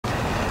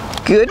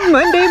Good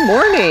Monday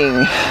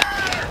morning.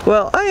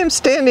 Well, I am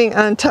standing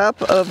on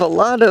top of a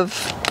lot of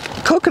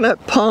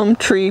coconut palm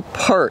tree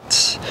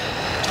parts,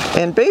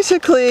 and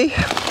basically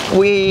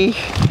we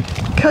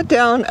cut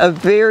down a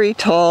very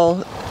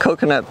tall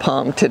coconut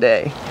palm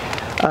today.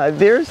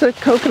 There's a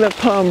coconut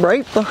palm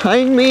right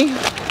behind me.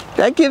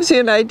 That gives you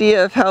an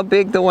idea of how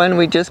big the one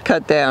we just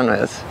cut down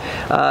is.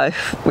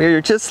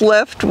 We're just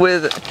left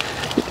with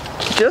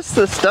just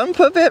the stump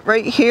of it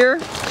right here,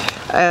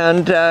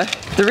 and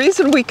the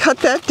reason we cut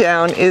that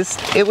down is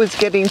it was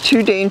getting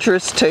too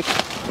dangerous to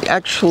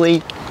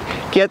actually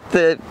get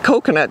the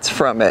coconuts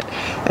from it.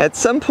 At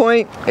some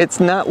point, it's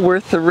not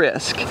worth the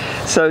risk.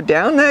 So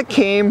down that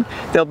came.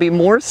 There'll be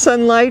more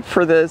sunlight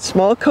for the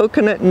small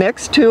coconut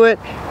next to it,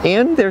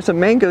 and there's a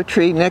mango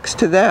tree next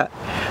to that.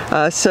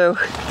 So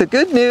the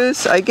good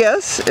news, I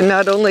guess,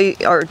 not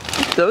only are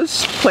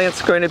those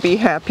plants going to be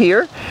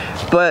happier,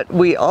 but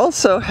we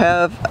also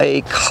have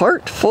a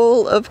cart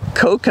full of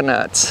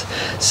coconuts.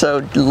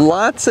 So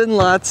lots and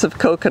lots of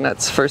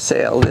coconuts for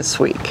sale this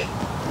week.